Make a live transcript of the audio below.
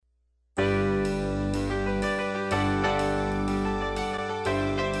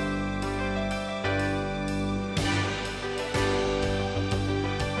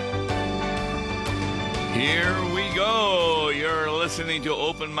Here we go. You're listening to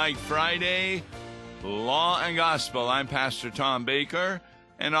Open Mic Friday, Law and Gospel. I'm Pastor Tom Baker.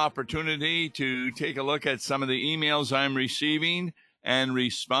 An opportunity to take a look at some of the emails I'm receiving and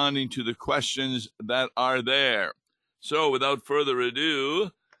responding to the questions that are there. So without further ado,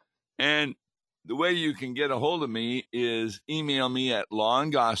 and the way you can get a hold of me is email me at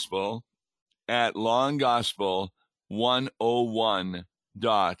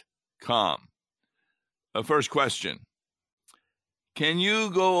lawandgospel101.com. First question. Can you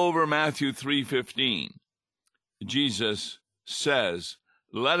go over Matthew 3:15? Jesus says,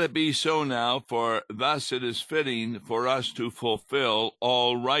 "Let it be so now, for thus it is fitting for us to fulfill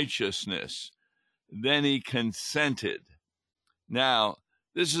all righteousness." Then he consented. Now,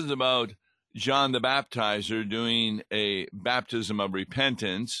 this is about John the Baptizer doing a baptism of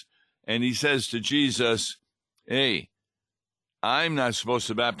repentance, and he says to Jesus, "Hey, I'm not supposed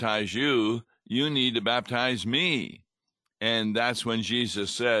to baptize you. You need to baptize me." And that's when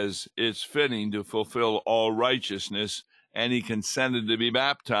Jesus says it's fitting to fulfill all righteousness, and he consented to be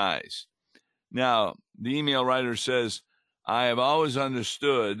baptized. Now, the email writer says, "I have always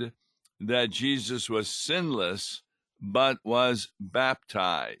understood that Jesus was sinless, but was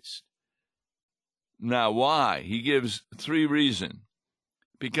baptized." Now, why? He gives three reasons.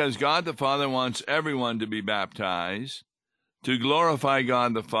 Because God the Father wants everyone to be baptized, to glorify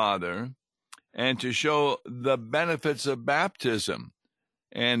God the Father, and to show the benefits of baptism.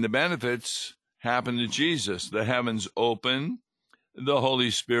 And the benefits happen to Jesus. The heavens open, the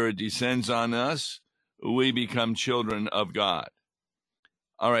Holy Spirit descends on us, we become children of God.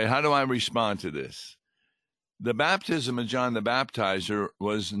 All right, how do I respond to this? The baptism of John the Baptizer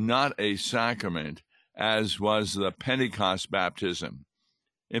was not a sacrament, as was the Pentecost baptism.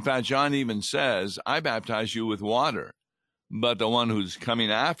 In fact, John even says, "I baptize you with water, but the one who's coming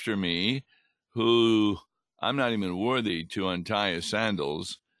after me, who I'm not even worthy to untie his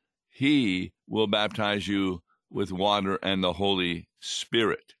sandals, he will baptize you with water and the Holy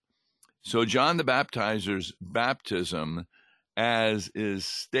Spirit." So John the Baptizer's baptism, as is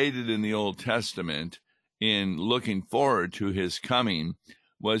stated in the Old Testament, in looking forward to his coming,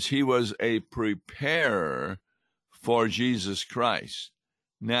 he was a preparer for Jesus Christ.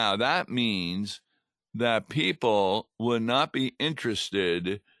 Now, that means that people would not be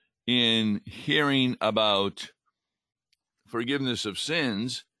interested in hearing about forgiveness of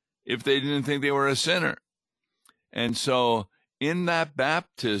sins if they didn't think they were a sinner. And so in that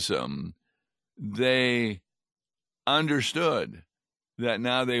baptism, they understood that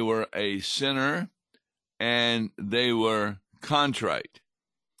now they were a sinner and they were contrite.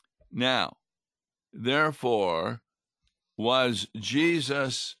 Now, therefore, was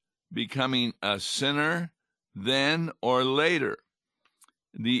Jesus becoming a sinner then or later?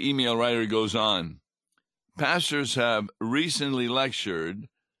 The email writer goes on, "Pastors have recently lectured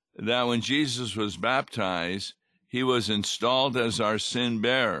that when Jesus was baptized, he was installed as our sin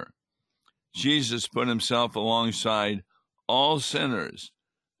bearer. Jesus put himself alongside all sinners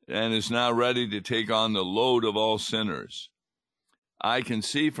and is now ready to take on the load of all sinners. I can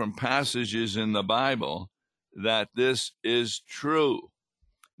see from passages in the Bible that this is true."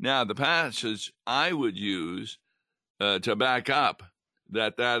 Now, the passage I would use to back up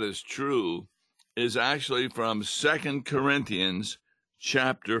that is true is actually from 2 Corinthians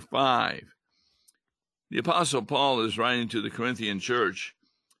chapter 5. The Apostle Paul is writing to the Corinthian church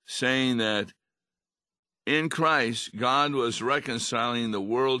saying that in Christ, God was reconciling the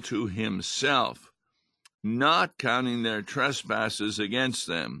world to himself, not counting their trespasses against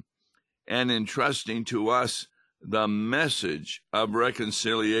them, and entrusting to us the message of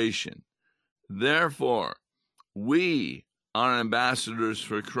reconciliation. Therefore, we are ambassadors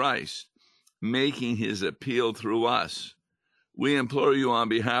for Christ, making his appeal through us. We implore you on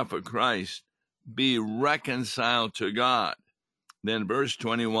behalf of Christ, be reconciled to God. Then verse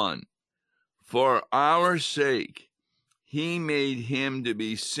 21, "For our sake, he made him to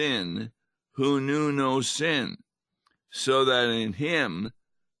be sin who knew no sin, so that in him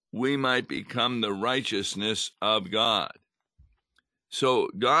we might become the righteousness of God." So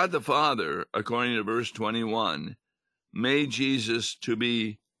God the Father, according to verse 21, made Jesus to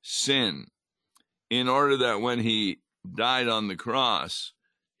be sin in order that when he died on the cross,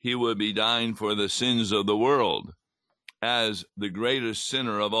 he would be dying for the sins of the world as the greatest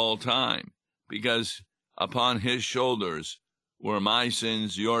sinner of all time, because upon his shoulders were my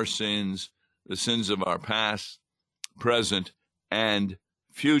sins, your sins, the sins of our past, present, and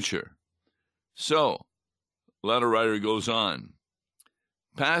future. So, letter writer goes on,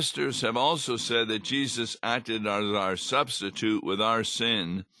 "Pastors have also said that Jesus acted as our substitute with our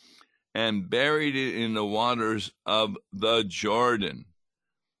sin and buried it in the waters of the Jordan.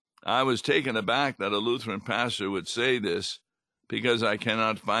 I was taken aback that a Lutheran pastor would say this, because I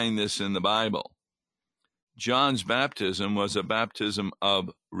cannot find this in the Bible. John's baptism was a baptism of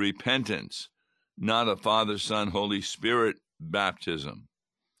repentance, not a Father, Son, Holy Spirit baptism.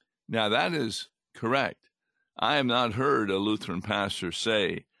 Now, that is correct. I have not heard a Lutheran pastor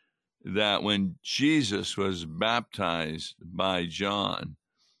say that when Jesus was baptized by John,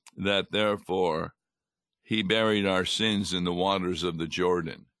 that therefore he buried our sins in the waters of the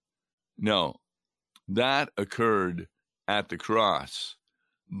Jordan. No, that occurred at the cross,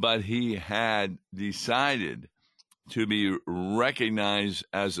 but he had decided to be recognized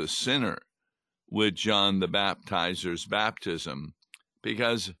as a sinner with John the Baptizer's baptism,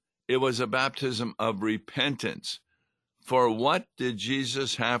 because it was a baptism of repentance. For what did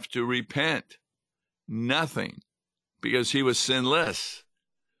Jesus have to repent? Nothing, because he was sinless.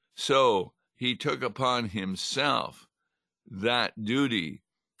 So he took upon himself that duty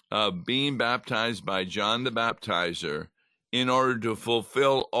of being baptized by John the Baptizer in order to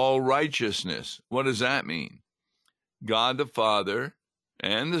fulfill all righteousness. What does that mean? God the Father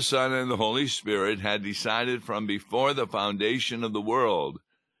and the Son and the Holy Spirit had decided from before the foundation of the world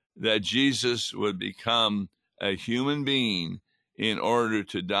that Jesus would become a human being in order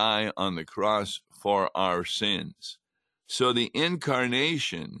to die on the cross for our sins. So the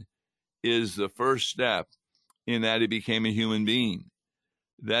incarnation is the first step in that he became a human being.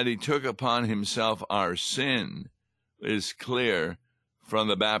 That he took upon himself our sin is clear from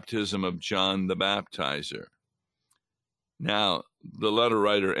the baptism of John the Baptizer. Now, the letter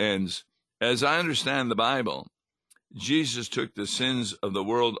writer ends, as I understand the Bible, Jesus took the sins of the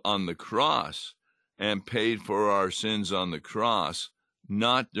world on the cross and paid for our sins on the cross,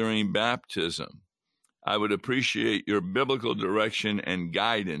 not during baptism. I would appreciate your biblical direction and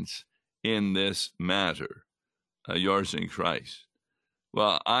guidance in this matter. Yours in Christ.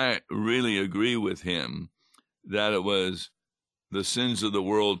 Well, I really agree with him that it was the sins of the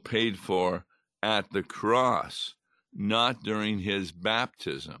world paid for at the cross, not during his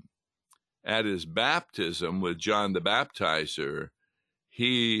baptism. At his baptism with John the Baptizer,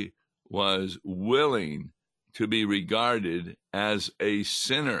 he was willing to be regarded as a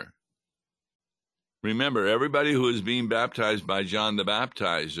sinner. Remember, everybody who is being baptized by John the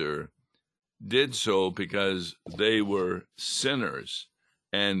Baptizer did so because they were sinners,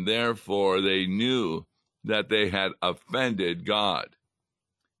 and therefore they knew that they had offended God.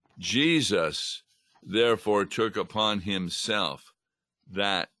 Jesus, therefore, took upon himself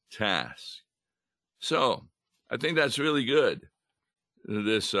that task. So, I think that's really good.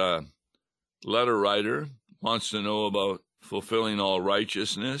 This letter writer wants to know about fulfilling all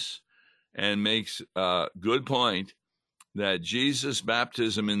righteousness and makes a good point that Jesus'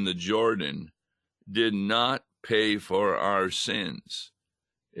 baptism in the Jordan did not pay for our sins.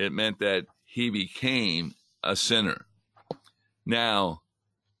 It meant that he became a sinner. Now,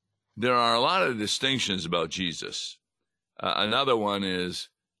 there are a lot of distinctions about Jesus. Another one is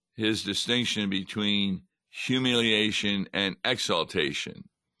his distinction between humiliation and exaltation.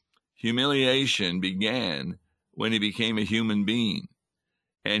 Humiliation began when he became a human being,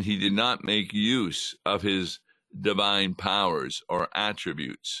 and he did not make use of his divine powers or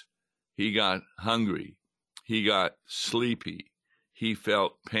attributes. He got hungry. He got sleepy. He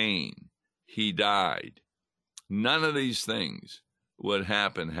felt pain. He died. None of these things would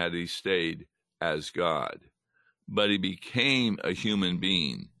happen had he stayed as God. But he became a human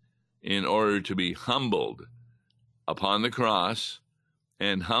being in order to be humbled upon the cross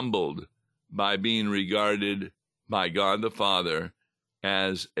and humbled by being regarded by God the Father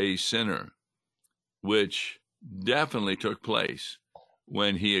as a sinner, which definitely took place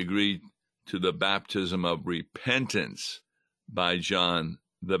when he agreed to the baptism of repentance by John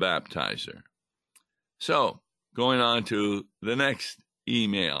the Baptizer. So, going on to the next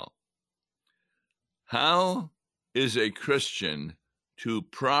email. How is a Christian to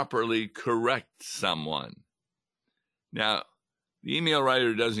properly correct someone? Now, the email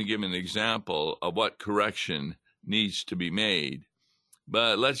writer doesn't give an example of what correction needs to be made,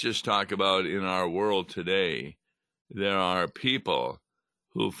 but let's just talk about in our world today, there are people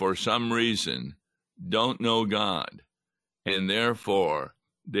who for some reason don't know God, and therefore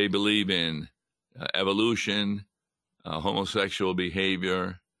they believe in evolution, homosexual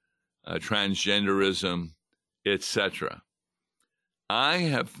behavior, transgenderism, etc. I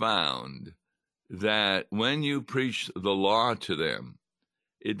have found that when you preach the law to them,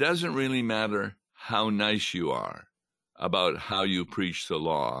 it doesn't really matter how nice you are about how you preach the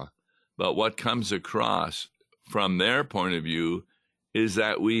law, but what comes across from their point of view is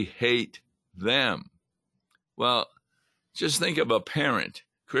that we hate them. Well, just think of a parent,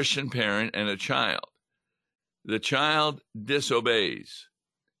 Christian parent, and a child. The child disobeys.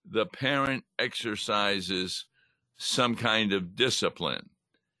 The parent exercises some kind of discipline.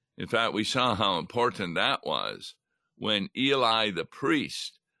 In fact, we saw how important that was when Eli the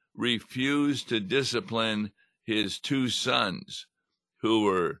priest refused to discipline his two sons who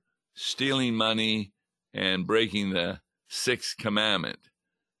were stealing money and breaking the sixth commandment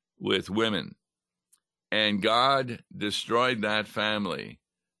with women. And God destroyed that family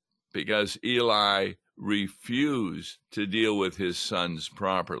because Eli refused to deal with his sons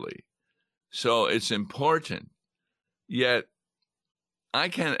properly. So it's important. Yet, I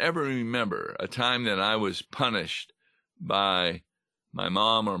can't ever remember a time that I was punished by my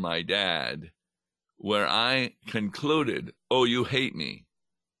mom or my dad where I concluded, oh, you hate me.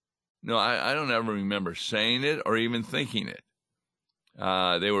 No, I don't ever remember saying it or even thinking it.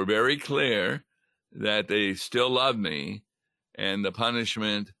 They were very clear that they still loved me, and the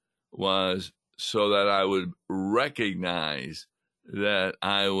punishment was so that I would recognize that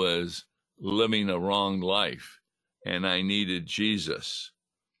I was living a wrong life and I needed Jesus.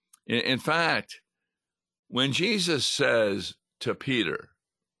 In fact, when Jesus says to Peter,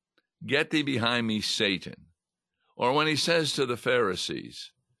 "Get thee behind me, Satan," or when he says to the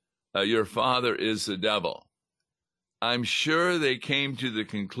Pharisees, "Your father is the devil," I'm sure they came to the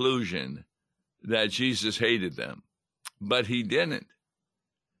conclusion that Jesus hated them, but he didn't.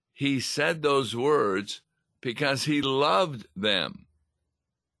 He said those words because he loved them.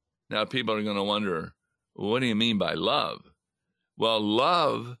 Now, people are going to wonder, what do you mean by love? Well,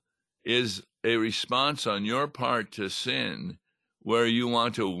 love is a response on your part to sin where you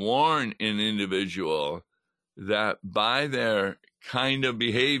want to warn an individual that by their kind of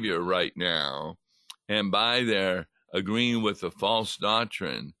behavior right now and by their agreeing with the false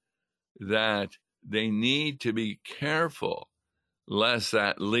doctrine, that they need to be careful lest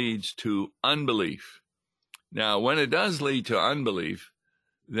that leads to unbelief. Now, when it does lead to unbelief,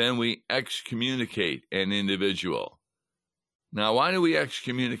 then we excommunicate an individual. Now, why do we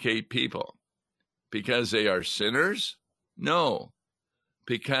excommunicate people? Because they are sinners? No,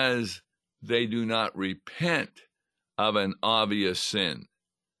 because they do not repent of an obvious sin.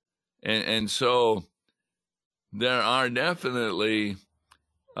 And so there are definitely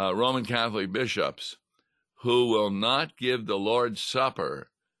Roman Catholic bishops who will not give the Lord's Supper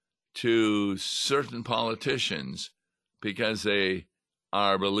to certain politicians because they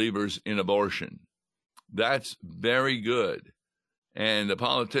are believers in abortion. That's very good. And the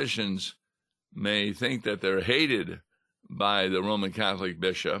politicians may think that they're hated by the Roman Catholic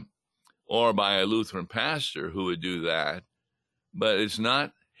bishop or by a Lutheran pastor who would do that, but it's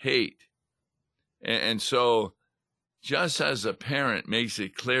not hate. And so just as a parent makes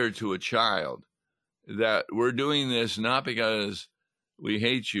it clear to a child that we're doing this not because we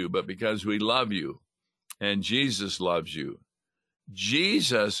hate you, but because we love you, and Jesus loves you.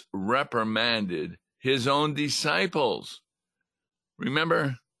 Jesus reprimanded his own disciples.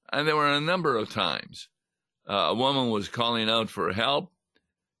 Remember, and there were a number of times a woman was calling out for help,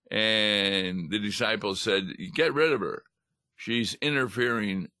 and the disciples said, "Get rid of her. She's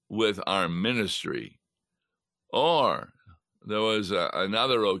interfering with our ministry." Or there was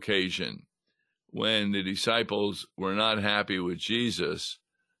another occasion when the disciples were not happy with Jesus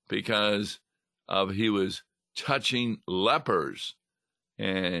because he was touching lepers,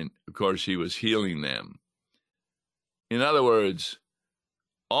 and of course he was healing them. In other words,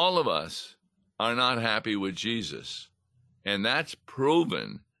 all of us are not happy with Jesus, and that's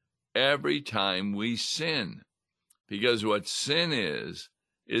proven every time we sin, because what sin is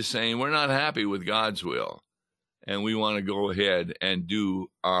saying we're not happy with God's will, and we want to go ahead and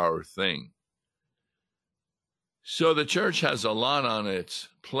do our thing. So the church has a lot on its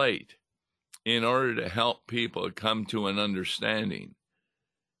plate in order to help people come to an understanding.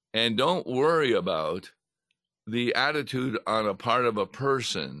 And don't worry about the attitude on a part of a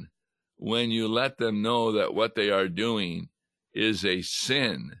person when you let them know that what they are doing is a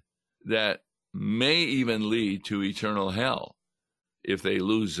sin that may even lead to eternal hell if they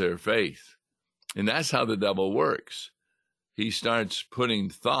lose their faith. And that's how the devil works. He starts putting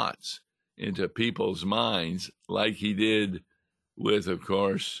thoughts into people's minds like he did with, of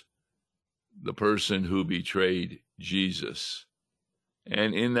course, the person who betrayed Jesus.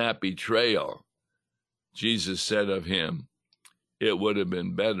 And in that betrayal, Jesus said of him, it would have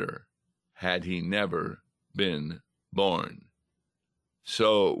been better had he never been born.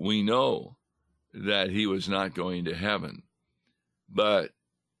 So we know that he was not going to heaven, but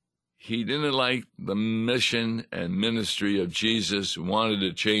he didn't like the mission and ministry of Jesus, wanted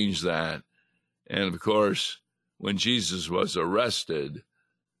to change that. And of course, when Jesus was arrested,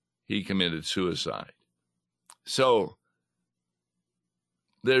 he committed suicide. So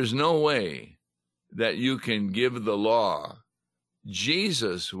there's no way that you can give the law.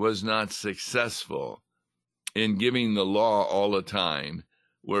 Jesus was not successful in giving the law all the time,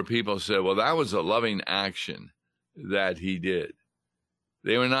 where people said, well, that was a loving action that he did.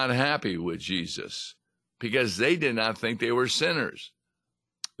 They were not happy with Jesus because they did not think they were sinners.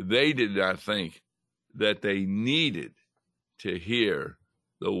 They did not think that they needed to hear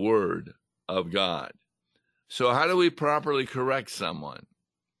the word of God. So how do we properly correct someone?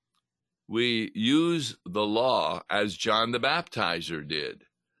 We use the law as John the Baptizer did.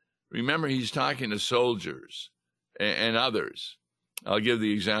 Remember, he's talking to soldiers and others. I'll give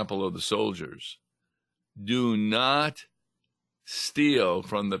the example of the soldiers. Do not steal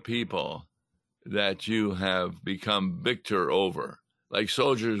from the people that you have become victor over. Like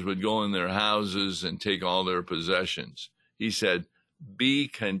soldiers would go in their houses and take all their possessions. He said, be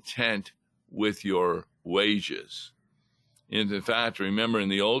content with your wages. In fact, remember in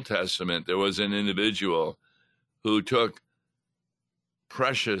the Old Testament, there was an individual who took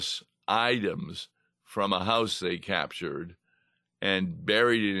precious items from a house they captured and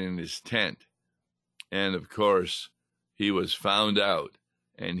buried it in his tent. And of course, he was found out,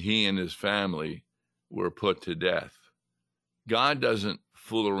 and he and his family were put to death. God doesn't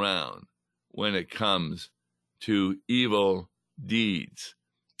fool around when it comes to evil deeds.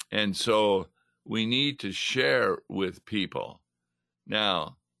 And so we need to share with people.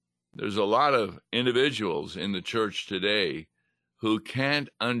 Now, there's a lot of individuals in the church today who can't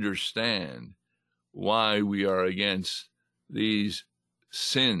understand why we are against these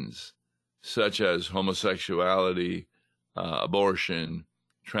sins, such as homosexuality, abortion,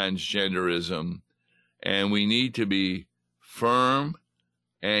 transgenderism, and we need to be firm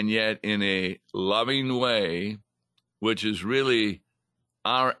and yet in a loving way, which is really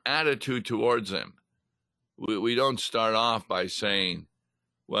our attitude towards them. We don't start off by saying,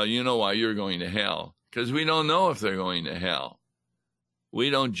 well, you know why you're going to hell, because we don't know if they're going to hell. We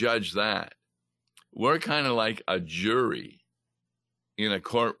don't judge that. We're kind of like a jury in a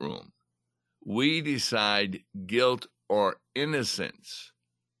courtroom. We decide guilt or innocence.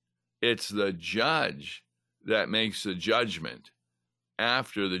 It's the judge that makes the judgment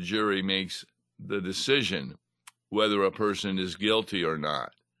after the jury makes the decision whether a person is guilty or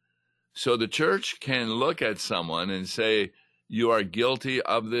not. So the church can look at someone and say, you are guilty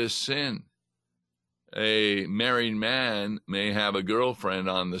of this sin. A married man may have a girlfriend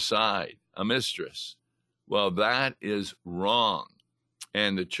on the side, a mistress. Well, that is wrong.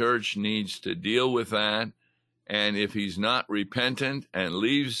 And the church needs to deal with that. And if he's not repentant and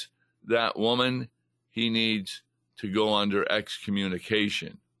leaves that woman, he needs to go under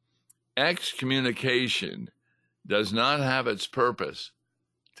excommunication. Excommunication does not have its purpose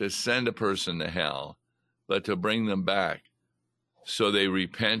to send a person to hell, but to bring them back so they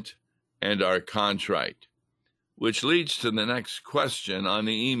repent and are contrite. Which leads to the next question on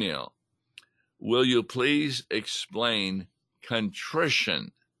the email. Will you please explain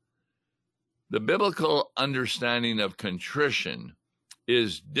contrition? The biblical understanding of contrition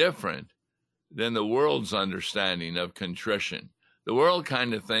is different than the world's understanding of contrition. The world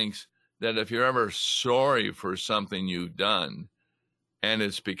kind of thinks that if you're ever sorry for something you've done, and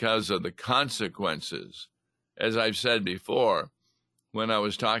it's because of the consequences, as I've said before, when I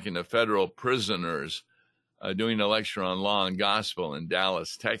was talking to federal prisoners doing a lecture on law and gospel in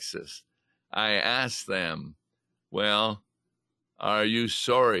Dallas, Texas, I asked them, well, are you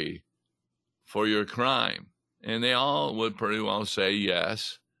sorry for your crime? And they all would pretty well say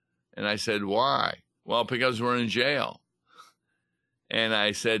yes. And I said, why? Well, because we're in jail. And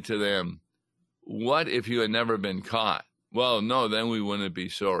I said to them, what if you had never been caught? Well, no, then we wouldn't be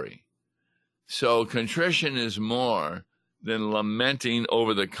sorry. So contrition is more than lamenting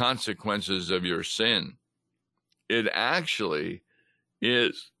over the consequences of your sin. It actually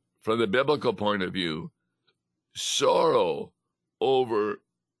is, from the biblical point of view, sorrow over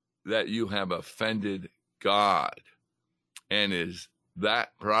that you have offended God. And is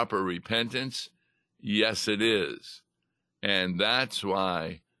that proper repentance? Yes, it is. And that's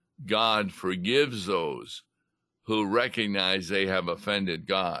why God forgives those who recognize they have offended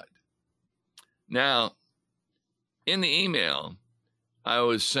God. Now, in the email, I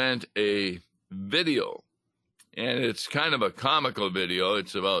was sent a video, and it's kind of a comical video.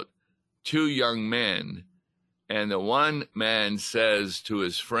 It's about two young men, and the one man says to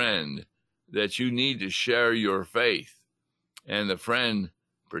his friend that you need to share your faith. And the friend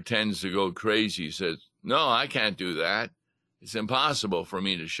pretends to go crazy, says, no, I can't do that. It's impossible for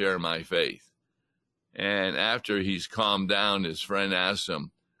me to share my faith. And after he's calmed down, his friend asks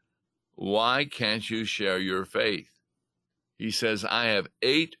him, why can't you share your faith? He says, I have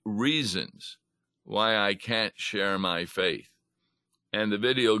 8 reasons why I can't share my faith. And the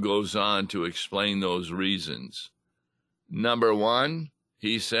video goes on to explain those reasons. Number 1,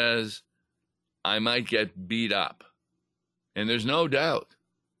 he says, I might get beat up. And there's no doubt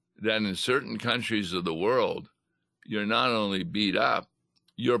that in certain countries of the world, you're not only beat up,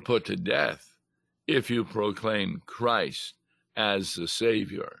 you're put to death if you proclaim Christ as the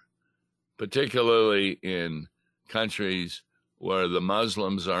Savior, particularly in countries where the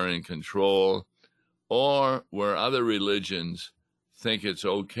Muslims are in control or where other religions think it's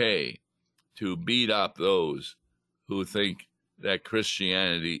okay to beat up those who think that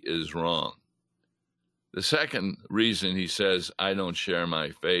Christianity is wrong. The second reason he says I don't share my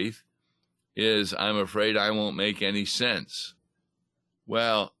faith is I'm afraid I won't make any sense.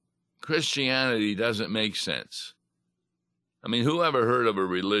 Well, Christianity doesn't make sense. I mean, who ever heard of a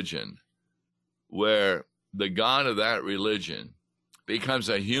religion where the God of that religion becomes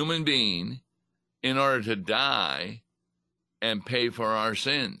a human being in order to die and pay for our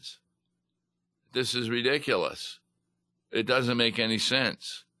sins? This is ridiculous. It doesn't make any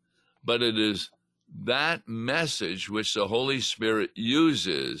sense. But it is that message which the Holy Spirit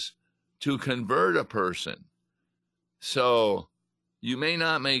uses to convert a person. So you may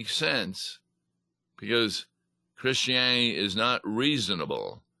not make sense because Christianity is not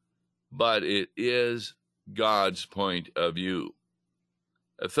reasonable, but it is God's point of view.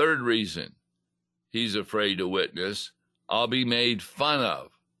 A third reason he's afraid to witness, I'll be made fun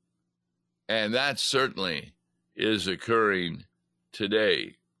of. And that certainly is occurring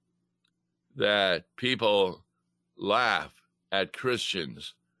today, that people laugh at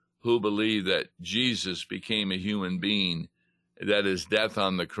Christians who believe that Jesus became a human being, that his death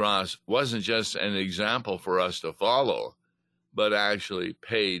on the cross wasn't just an example for us to follow, but actually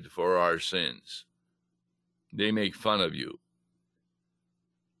paid for our sins. They make fun of you.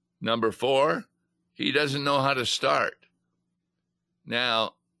 Number 4, he doesn't know how to start.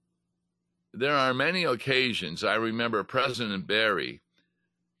 Now, there are many occasions. I remember President Barry,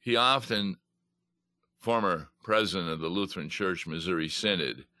 he often, former president of the Lutheran Church Missouri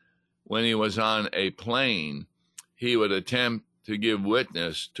Synod, when he was on a plane, he would attempt to give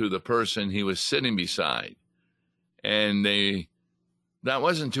witness to the person he was sitting beside. And that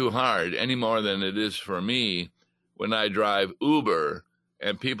wasn't too hard any more than it is for me when I drive Uber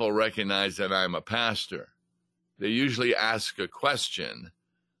and people recognize that I'm a pastor. They usually ask a question.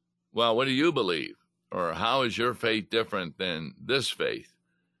 Well, what do you believe? Or how is your faith different than this faith?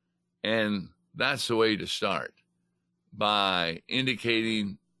 And that's the way to start, by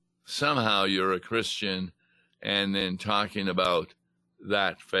indicating somehow you're a Christian and then talking about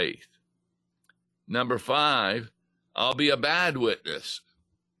that faith. Number 5, I'll be a bad witness.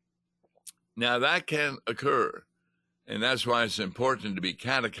 Now that can occur, and that's why it's important to be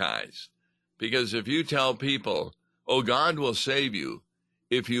catechized. Because if you tell people, oh, God will save you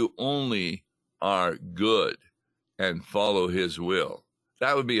if you only are good and follow his will,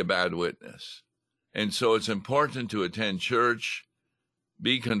 that would be a bad witness. And so it's important to attend church,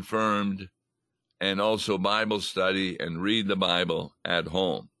 be confirmed, and also Bible study and read the Bible at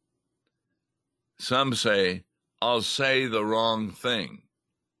home. Some say, I'll say the wrong thing.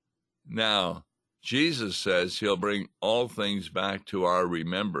 Now, Jesus says he'll bring all things back to our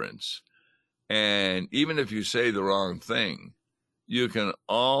remembrance. And even if you say the wrong thing, you can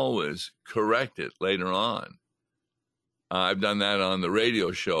always correct it later on. I've done that on the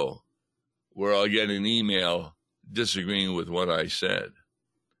radio show where I'll get an email disagreeing with what I said.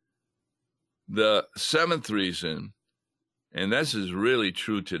 The 7th reason, and this is really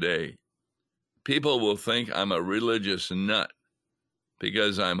true today, people will think I'm a religious nut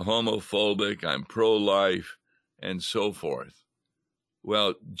because I'm homophobic, I'm pro-life, and so forth.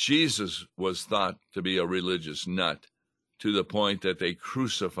 Well, Jesus was thought to be a religious nut to the point that they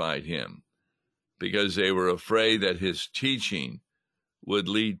crucified him because they were afraid that his teaching would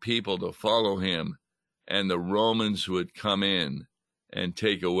lead people to follow him and the Romans would come in and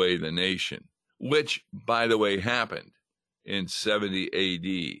take away the nation, which, by the way, happened in 70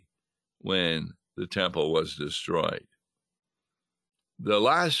 AD when the temple was destroyed. The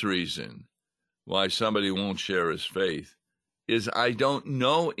last reason why somebody won't share his faith is I don't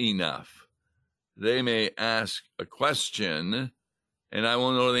know enough. They may ask a question and I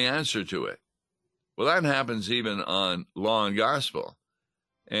won't know the answer to it. Well, that happens even on Law and Gospel.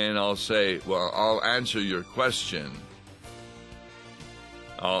 And I'll say, well, I'll answer your question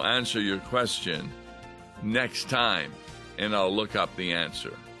I'll answer your question next time, and I'll look up the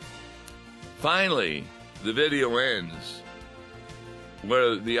answer. Finally, the video ends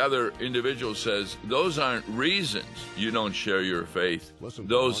where the other individual says, those aren't reasons you don't share your faith.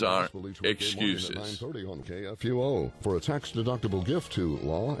 Those are excuses. 9:30 on KFUO. For a tax-deductible gift to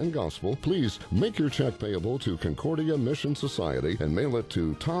Law and Gospel, please make your check payable to Concordia Mission Society and mail it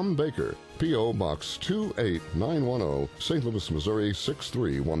to Tom Baker, P.O. Box 28910, St. Louis, Missouri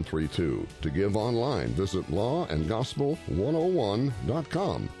 63132. To give online, visit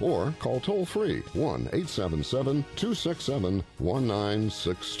lawandgospel101.com or call toll-free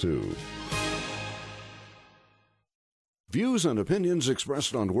 1-877-267-1962. Views and opinions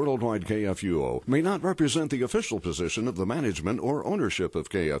expressed on Worldwide KFUO may not represent the official position of the management or ownership of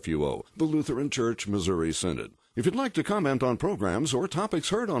KFUO, the Lutheran Church Missouri Synod. If you'd like to comment on programs or topics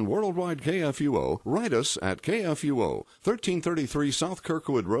heard on Worldwide KFUO, write us at KFUO, 1333 South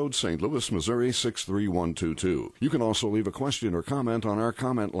Kirkwood Road, St. Louis, Missouri 63122. You can also leave a question or comment on our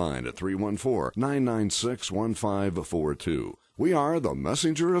comment line at 314-996-1542. We are the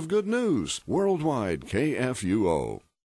messenger of good news, Worldwide KFUO.